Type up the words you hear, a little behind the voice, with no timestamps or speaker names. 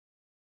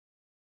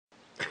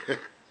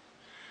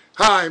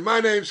Hi, my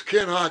name's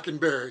Kenn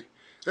Hockenberry,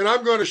 and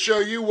I'm going to show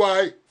you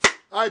why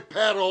I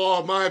paddle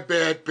all my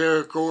bad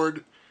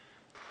paracord.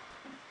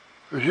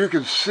 As you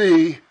can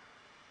see,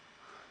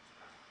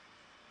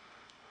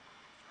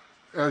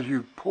 as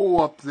you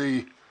pull up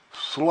the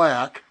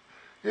slack,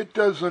 it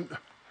doesn't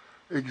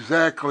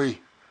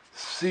exactly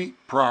seat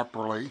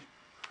properly.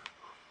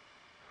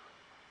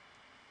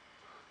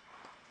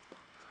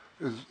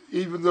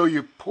 Even though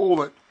you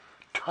pull it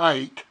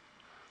tight,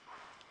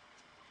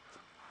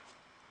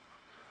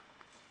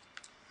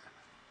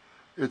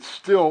 it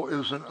still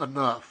isn't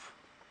enough.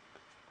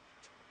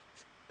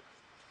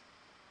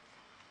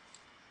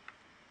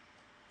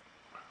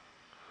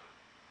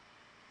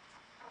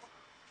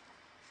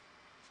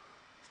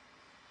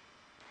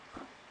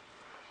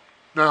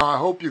 Now I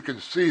hope you can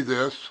see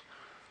this,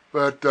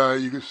 but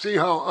you can see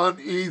how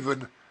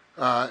uneven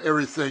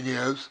everything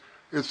is.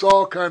 It's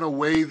all kind of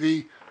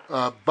wavy,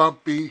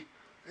 bumpy,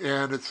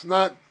 and it's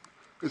not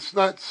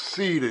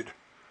seated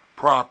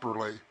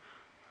properly.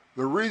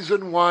 The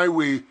reason why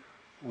we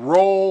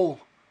roll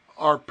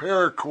our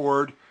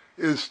paracord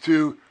is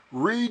to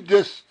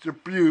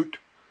redistribute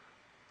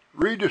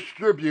the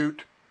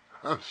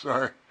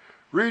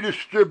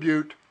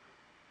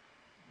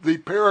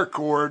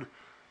paracord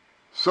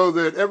so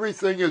that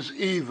everything is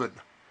even.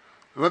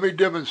 Let me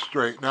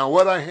demonstrate. Now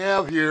what I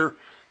have here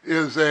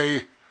is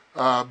a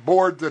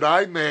board that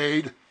I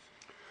made.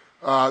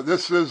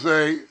 This is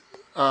a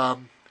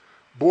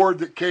board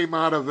that came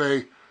out of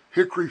a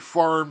Hickory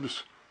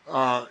Farms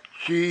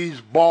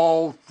cheese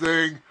ball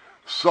thing,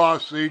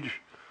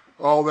 sausage,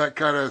 all that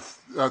kind of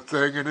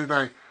thing. And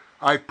then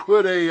I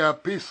put a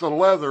piece of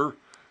leather.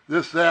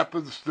 This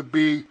happens to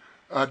be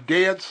a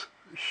dance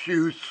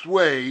shoe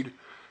suede,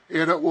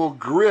 and it will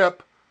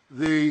grip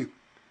the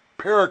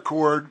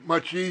paracord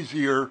much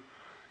easier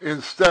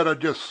instead of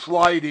just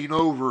sliding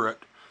over it.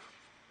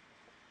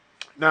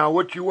 Now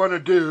what you want to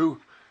do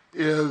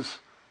is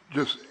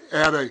just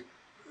add a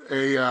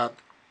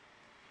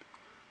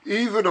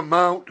even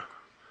amount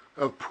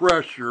of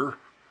pressure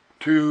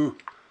to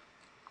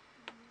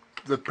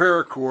the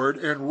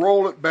paracord and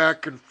roll it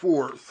back and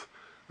forth.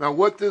 Now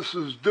what this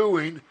is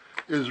doing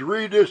is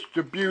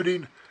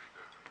distributing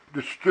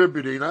the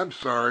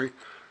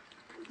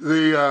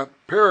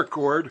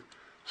paracord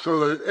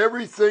so that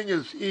everything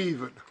is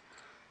even.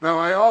 Now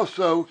I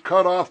also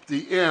cut off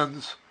the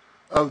ends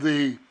of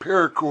the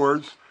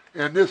paracords,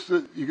 and this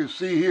you can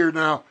see here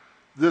now,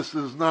 this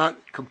is not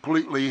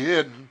completely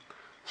hidden.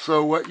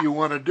 So what you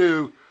want to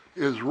do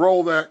is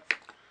roll that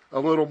a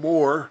little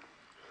more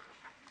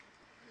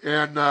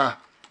and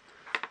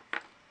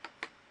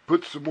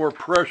put some more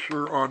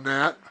pressure on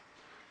that,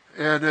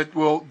 and it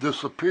will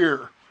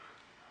disappear.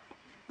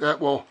 That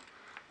will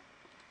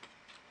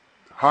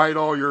hide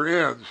all your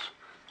ends.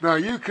 Now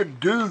you can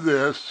do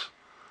this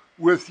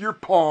with your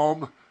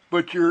palm,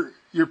 but your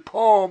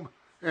palm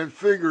and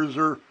fingers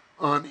are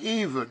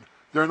uneven.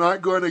 They're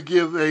not going to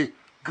give a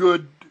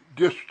good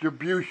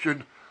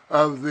distribution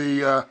of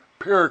the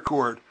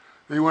paracord.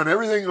 You want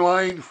everything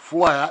lying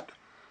flat,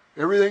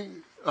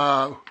 everything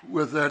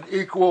with an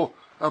equal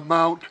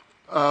amount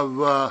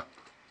of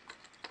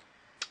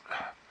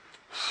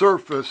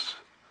surface,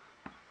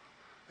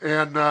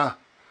 and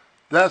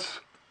that's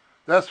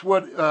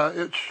what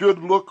it should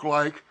look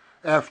like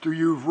after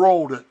you've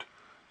rolled it.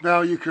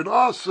 Now you can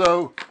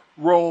also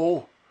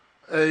roll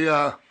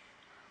a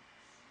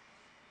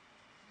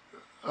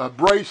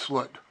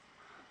bracelet.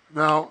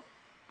 Now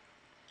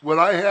what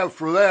I have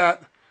for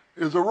that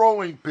is a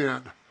rolling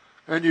pin,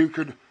 and you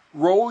could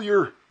roll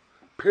your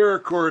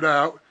paracord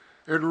out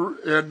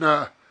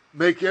and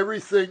make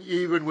everything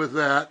even with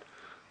that,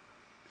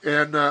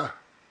 and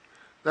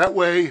that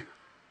way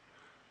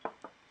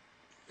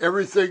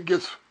everything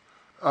gets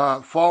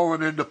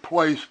fallen into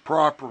place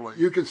properly.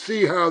 You can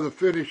see how the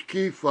finished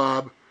key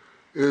fob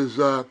is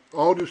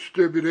all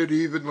distributed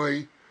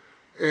evenly,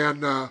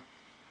 and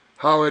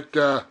how it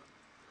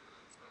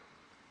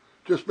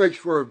just makes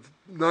for a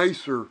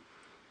nicer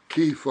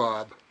key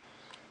fob.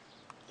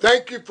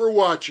 Thank you for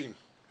watching,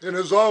 and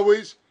as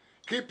always,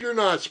 keep your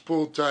knots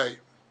pulled tight.